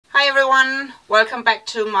everyone, welcome back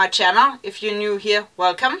to my channel. If you're new here,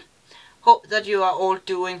 welcome. Hope that you are all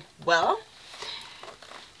doing well.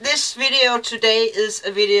 This video today is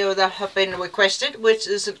a video that have been requested, which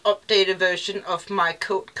is an updated version of my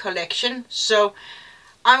coat collection. So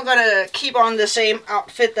I'm gonna keep on the same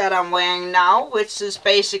outfit that I'm wearing now, which is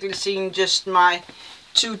basically seeing just my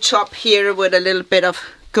two top here with a little bit of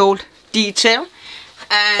gold detail,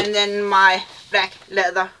 and then my black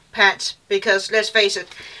leather pants, because let's face it,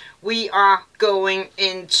 we are going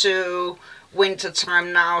into winter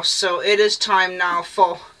time now, so it is time now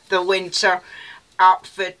for the winter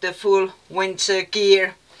outfit, the full winter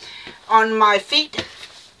gear. On my feet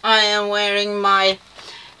I am wearing my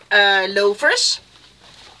loafers.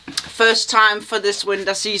 First time for this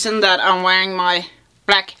winter season that I'm wearing my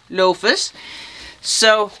black loafers.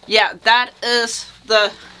 So yeah, that is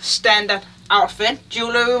the standard outfit.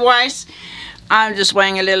 Jewelry wise, I'm just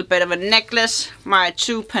wearing a little bit of a necklace, my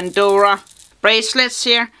two Pandora bracelets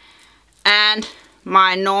here, and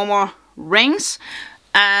my normal rings,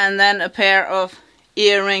 and then a pair of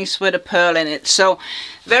earrings with a pearl in it. So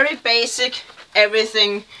very basic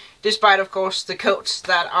everything, despite of course the coats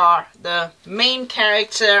that are the main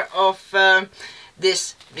character of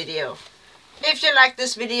this video. If you like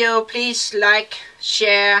this video, please like,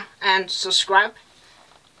 share and subscribe.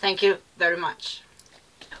 Thank you very much.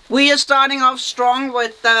 We are starting off strong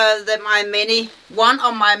with one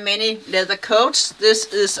of my many leather coats. This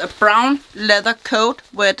is a brown leather coat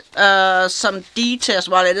with some details.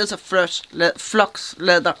 Well, it is a flux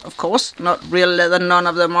leather, of course, not real leather, none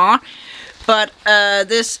of them are. But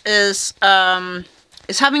this is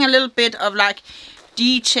having a little bit of like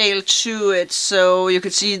detail to it, so you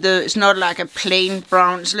can see it's not like a plain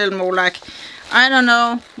brown. It's a little more like, I don't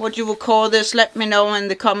know what you would call this. Let me know in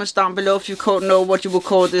the comments down below if you know what you would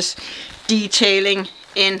call this detailing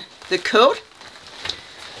in the coat.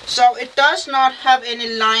 So it does not have any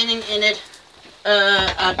lining in it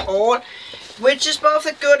at all, which is both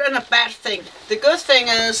a good and a bad thing. The good thing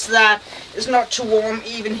is that it's not too warm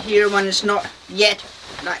even here when it's not yet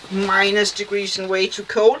like -degrees and way too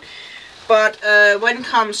cold. But when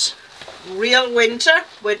comes real winter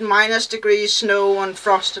with -degrees, snow and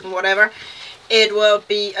frost and whatever, it will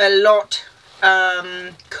be a lot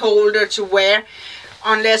colder to wear,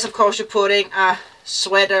 unless of course you're putting a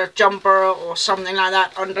sweater, jumper or something like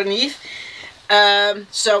that underneath.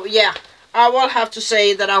 So yeah, I will have to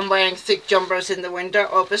say that I'm wearing thick jumpers in the winter,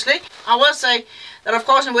 obviously. I will say that of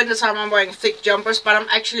course in winter time I'm wearing thick jumpers, but I'm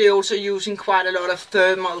actually also using quite a lot of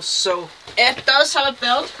thermals. So it does have a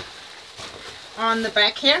belt on the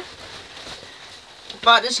back here,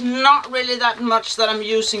 but it's not really that much that I'm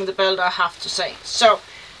using the belt, I have to say. So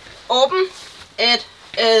open, it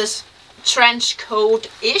is trench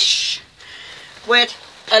coat-ish with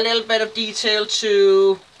a little bit of detail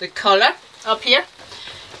to the collar up here.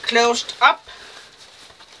 Closed up,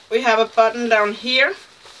 we have a button down here,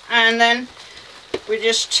 and then we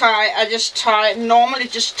just tie, normally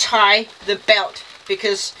just tie the belt,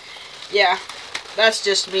 because yeah, that's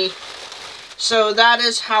just me. So that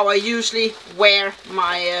is how I usually wear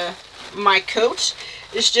my my coats.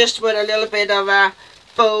 It's just with a little bit of a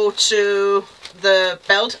bow to the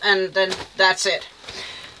belt, and then that's it.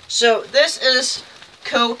 So this is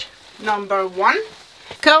coat number 1.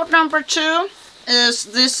 Coat number 2 is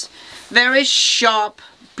this very sharp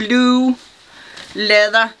blue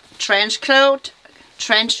leather trench coat,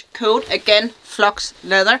 again flux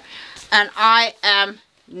leather, and I am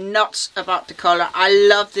nuts about the color. I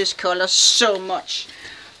love this color so much.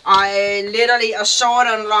 I saw it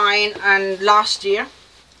online and last year,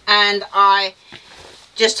 and I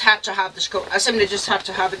just had to have this coat. I simply just had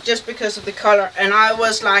to have it just because of the color. And I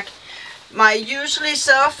was like my usually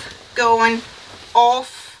self, going off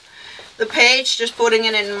the page, just putting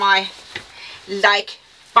it in my like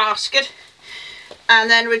basket, and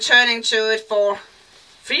then returning to it for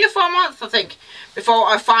 3 or 4 months, I think, before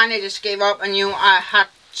I finally just gave up and knew I had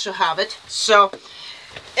to have it. So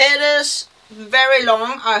it is very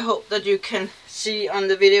long. I hope that you can see on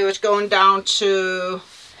the video. It's going down to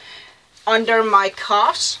under my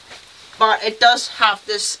calves, but it does have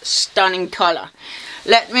this stunning color.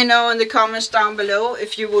 Let me know in the comments down below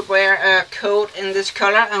if you would wear a coat in this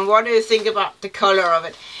color, and what do you think about the color of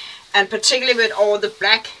it. And particularly with all the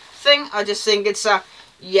black thing, I just think it's a,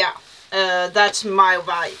 yeah, that's my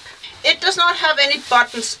vibe. It does not have any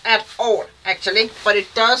buttons at all, actually, but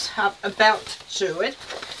it does have a belt to it.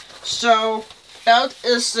 So belt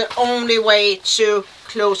is the only way to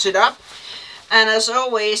close it up. And as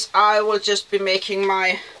always, I will just be making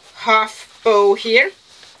my half bow here.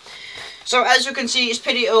 So as you can see, it's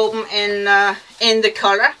pretty open in the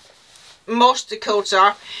collar. most of the coats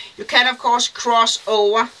are. You can of course cross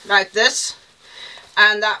over like this,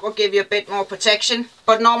 and that will give you a bit more protection,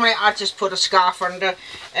 but normally I just put a scarf under,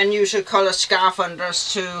 and usually color scarf under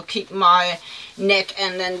to keep my neck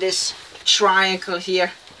and then this triangle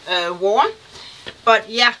here warm. But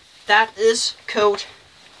yeah, that is coat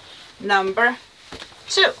number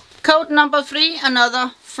 2. Coat number 3,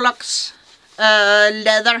 another flux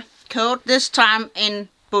leather coat, this time in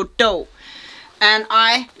Bordeaux. And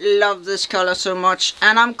I love this color so much,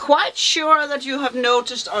 and I'm quite sure that you have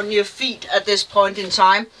noticed on your feet at this point in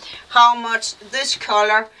time how much this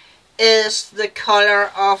color is the color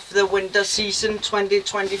of the winter season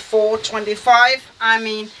 2024-25. I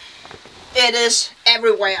mean, it is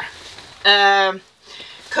everywhere.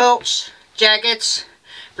 Coats, jackets,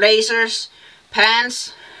 blazers,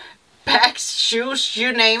 pants, bags, shoes,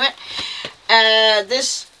 you name it.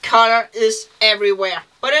 This color is everywhere,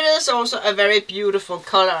 but it is also a very beautiful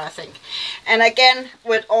color, I think. And again,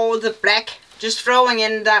 with all the black, just throwing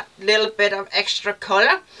in that little bit of extra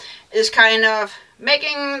color is kind of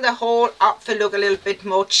making the whole outfit look a little bit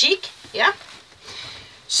more chic. Yeah.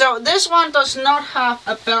 So this one does not have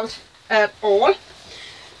a belt at all,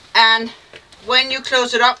 and when you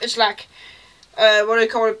close it up, it's like what do you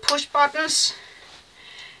call it, push buttons.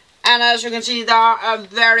 And as you can see, there are a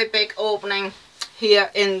very big opening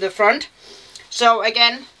here in the front. So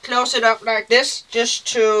again, close it up like this just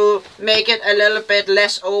to make it a little bit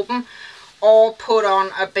less open, or put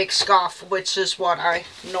on a big scarf, which is what I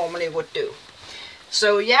normally would do.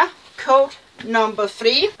 So yeah, coat number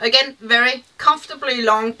 3. Again, very comfortably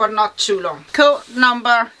long, but not too long. Coat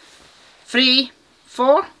number 3,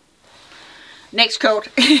 4. Next coat.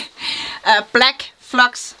 A black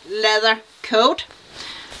flux leather coat.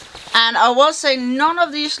 And I will say none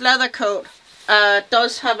of these leather coat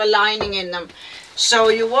does have a lining in them, so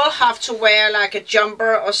you will have to wear like a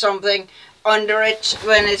jumper or something under it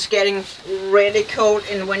when it's getting really cold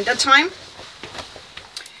in winter time.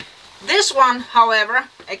 This one, however,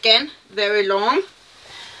 again very long,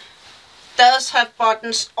 does have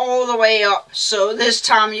buttons all the way up, so this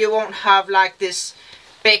time you won't have like this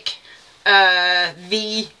big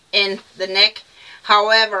V in the neck.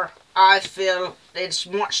 However, I feel it's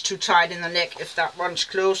much too tight in the neck if that one's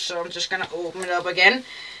closed, so I'm just gonna open it up again.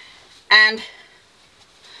 And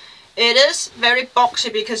it is very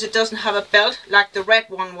boxy because it doesn't have a belt like the red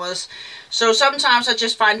one was. So sometimes I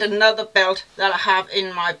just find another belt that I have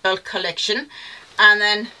in my belt collection and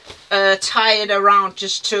then tie it around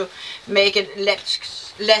just to make it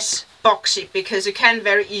less boxy, because it can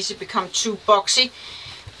very easily become too boxy.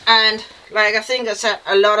 And like I think I said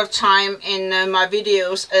a lot of time in my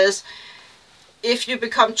videos, is if you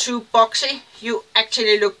become too boxy, you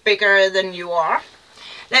actually look bigger than you are.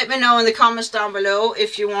 Let me know in the comments down below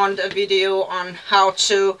if you want a video on how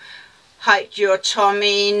to hide your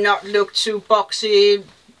tummy, not look too boxy,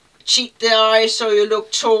 cheat the eyes so you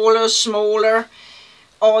look taller, smaller,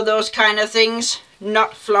 all those kind of things,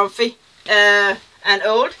 not fluffy and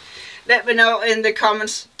old. Let me know in the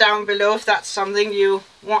comments down below if that's something you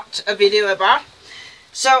want a video about.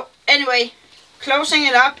 So anyway, closing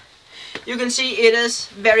it up, you can see it is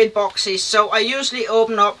very boxy. So I usually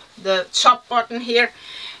open up the top button here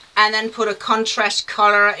and then put a contrast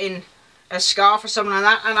color in a scarf or something like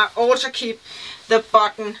that. And I also keep the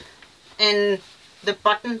button in the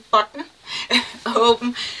button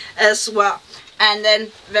open as well. And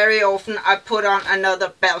then very often I put on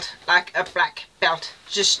another belt, like a black belt,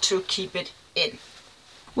 just to keep it in.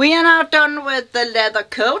 We are now done with the leather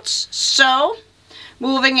coats, so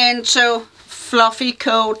moving into fluffy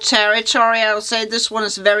coat territory. I would say this one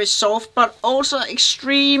is very soft, but also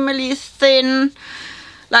extremely thin,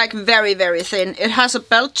 like very, very thin. It has a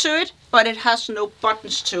belt to it, but it has no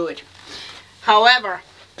buttons to it. However,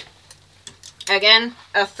 again,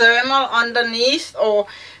 a thermal underneath or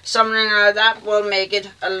something like that will make it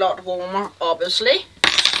a lot warmer, obviously.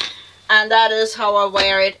 And that is how I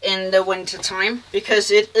wear it in the winter time, because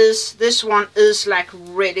this one is like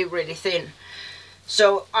really, really thin.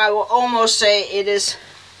 So I will almost say it is,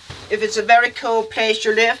 if it's a very cold place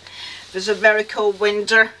you live, if it's a very cold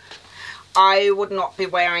winter, I would not be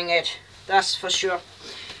wearing it, that's for sure.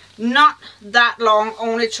 Not that long,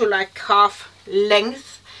 only to like calf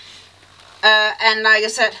length. And like I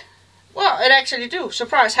said, well, it actually do,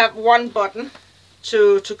 surprise, have one button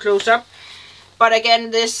to close up. But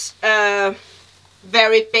again, this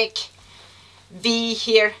very big V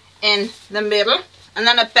here in the middle, and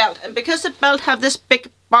then a belt. And because the belt have this big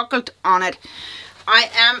buckle on it, I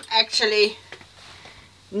am actually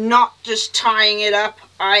not just tying it up,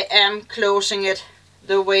 I am closing it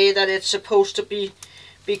the way that it's supposed to be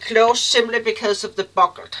closed, simply because of the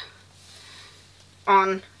buckle.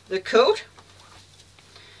 on the coat.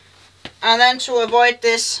 And then to avoid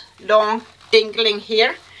this long dingling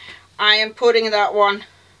here, I am putting that one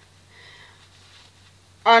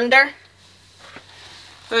under,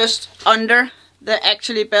 first under the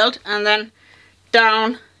actually belt and then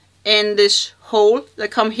down in this hole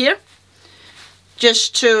that come here,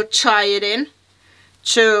 just to tie it in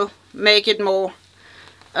to make it more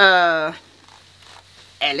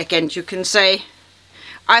elegant, you can say.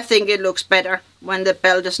 I think it looks better when the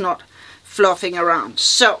belt is not fluffing around.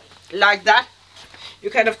 So like that. You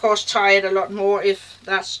can of course tie it a lot more if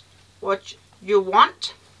that's what you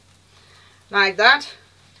want, like that,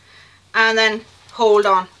 and then hold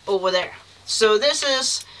on over there. So this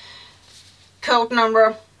is coat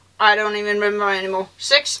number, I don't even remember anymore,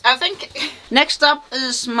 6 I think. Next up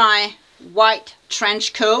is my white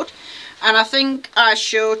trench coat, and I think I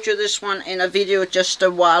showed you this one in a video just a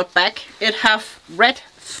while back. It have red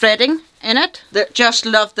threading in it. Just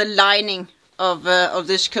love the lining of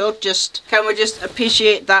this coat. Can we just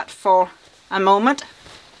appreciate that for a moment?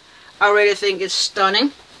 I really think it's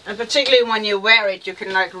stunning, and particularly when you wear it, you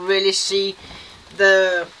can like really see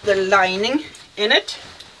the lining in it.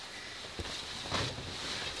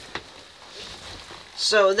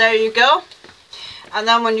 So there you go. And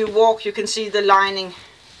then when you walk, you can see the lining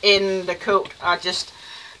in the coat. I just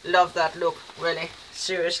love that look, really,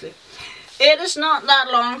 seriously. It is not that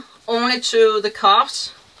long, only to the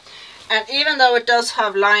calves. And even though it does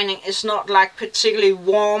have lining, it's not like particularly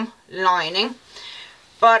warm lining.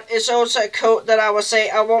 But it's also a coat that I would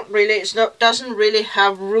say doesn't really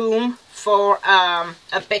have room for a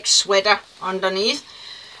big sweater underneath.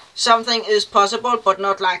 Something is possible, but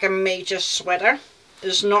not like a major sweater.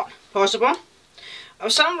 It's not possible. For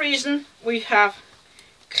some reason we have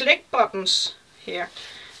click buttons here.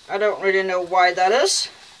 I don't really know why that is.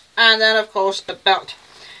 And then of course a belt,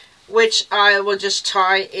 which I will just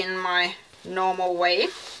tie in my normal way,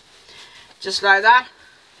 just like that.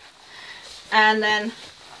 And then,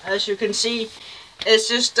 as you can see, it's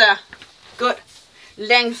just a good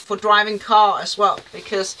length for driving car as well,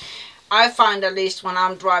 because I find, at least when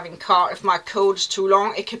I'm driving car, if my coat is too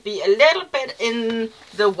long, it could be a little bit in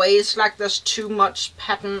the way. It's like there's too much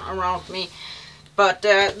pattern around me. But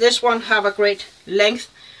this one have a great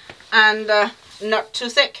length and not too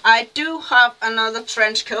thick. I do have another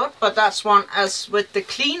trench coat, but that's one as with the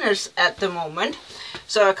cleaners at the moment,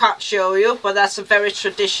 so I can't show you, but that's a very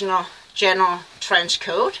traditional general trench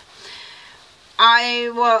coat.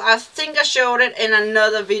 I think I showed it in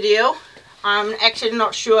another video. I'm actually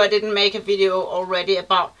not sure, I didn't make a video already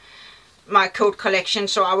about my coat collection,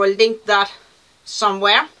 so I will link that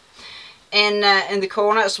somewhere in the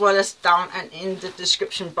corner, as well as down and in the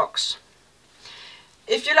description box.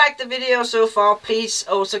 If you like the video so far, please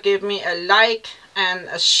also give me a like and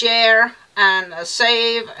a share and a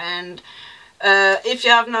save, and if you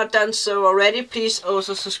have not done so already, please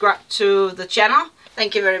also subscribe to the channel.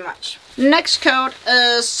 Thank you very much. Next coat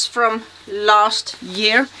is from last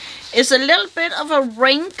year. It's a little bit of a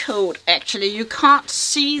raincoat actually. You can't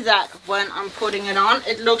see that when I'm putting it on.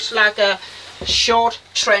 It looks like a short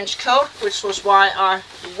trench coat, which was why I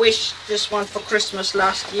wished this one for Christmas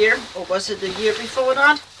last year, or was it the year before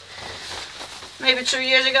that? Maybe 2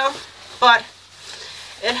 years ago. But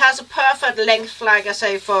it has a perfect length, like I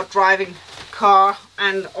say, for driving car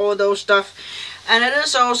and all those stuff. And it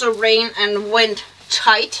is also rain and wind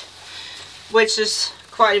tight, which is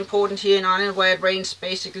quite important here in Ireland, where it rains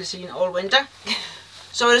basically seen all winter.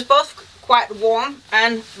 So it is both quite warm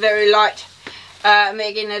and very light,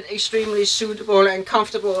 making it extremely suitable and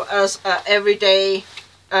comfortable as an everyday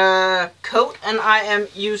coat, and I am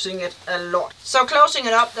using it a lot. So closing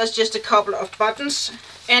it up, there's just a couple of buttons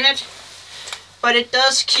in it, but it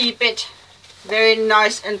does keep it very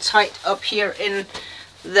nice and tight up here in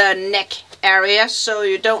the neck area, so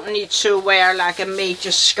you don't need to wear like a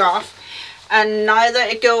major scarf, and neither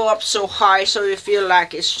it go up so high so you feel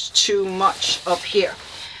like it's too much up here.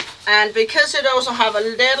 And because it also have a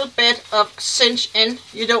little bit of cinch in,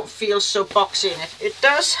 you don't feel so boxy in it. It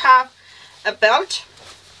does have a belt,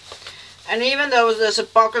 and even though there's a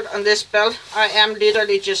buckle on this belt, I am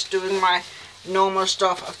literally just doing my normal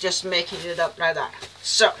stuff of just making it up like that.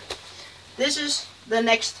 So this is the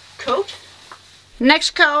next coat.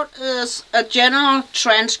 Next coat is a general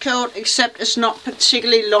trench coat, except it's not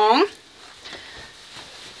particularly long.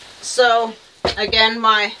 So again,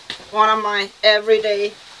 one of my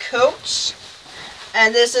everyday coats,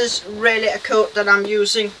 and this is really a coat that I'm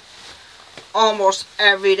using almost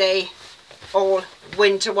every day all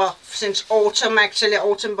winter. Well, since autumn, actually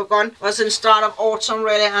autumn begun, was in start of autumn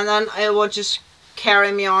really, and then it will just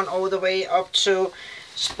carry me on all the way up to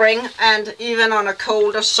spring and even on a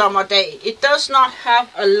colder summer day. It does not have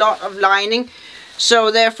a lot of lining,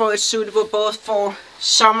 so therefore it's suitable both for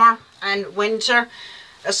summer and winter,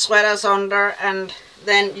 sweaters under, and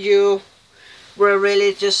then you will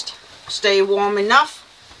really just stay warm enough.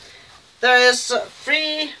 There is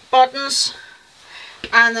 3 buttons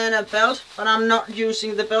and then a belt, but I'm not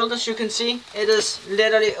using the belt. As you can see, it is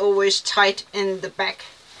literally always tight in the back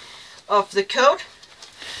of the coat,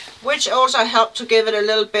 which also helped to give it a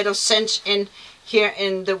little bit of cinch in here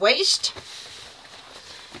in the waist.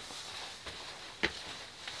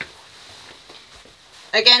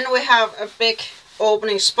 Again, we have a big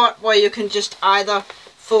opening spot where you can just either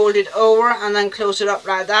fold it over and then close it up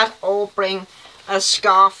like that, or bring a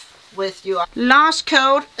scarf with you. Last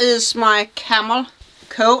coat is my camel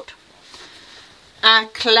coat, a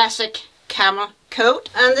classic camel coat,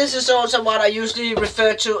 and this is also what I usually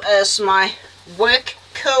refer to as my work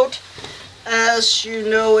coat. As you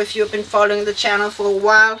know, if you've been following the channel for a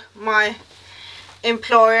while, my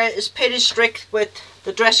employer is pretty strict with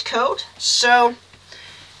the dress code, so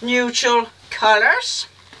neutral colors,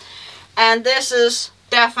 and this is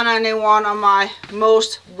definitely one of my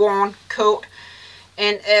most worn coat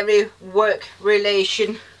in every work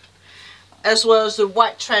relation, as well as the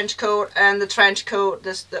white trench coat and the trench coat,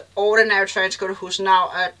 this the ordinary trench coat who's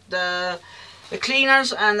now at the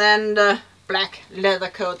cleaners, and then the black leather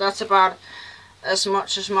coat. That's about as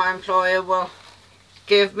much as my employer will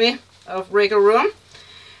give me of wriggle room.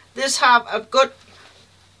 This have a good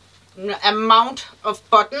amount of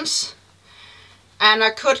buttons, and I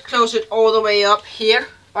could close it all the way up here,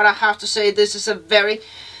 but I have to say this is a very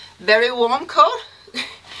warm coat.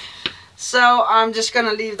 So I'm just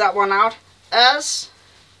gonna leave that one out, as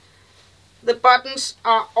the buttons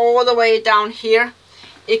are all the way down here.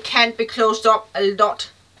 It can be closed up a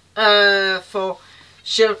lot for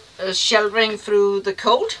sheltering through the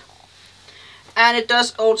coat, and it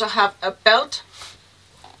does also have a belt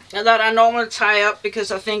that I normally tie up,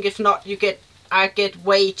 because I think if not I get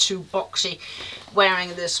way too boxy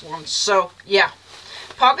wearing this one. So yeah,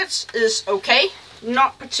 pockets is okay,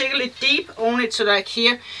 not particularly deep, only to like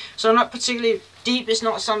here, so not particularly deep. Is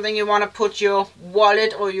not something you want to put your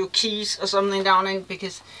wallet or your keys or something down in,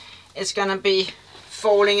 because it's gonna be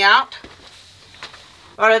falling out.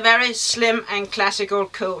 But a very slim and classical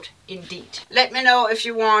coat indeed. Let me know if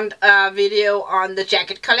you want a video on the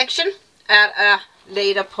jacket collection at a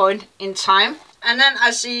later point in time, and then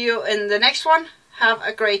I'll see you in the next one. Have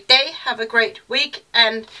a great day, have a great week,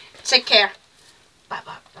 and take care. Bye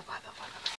bye bye bye.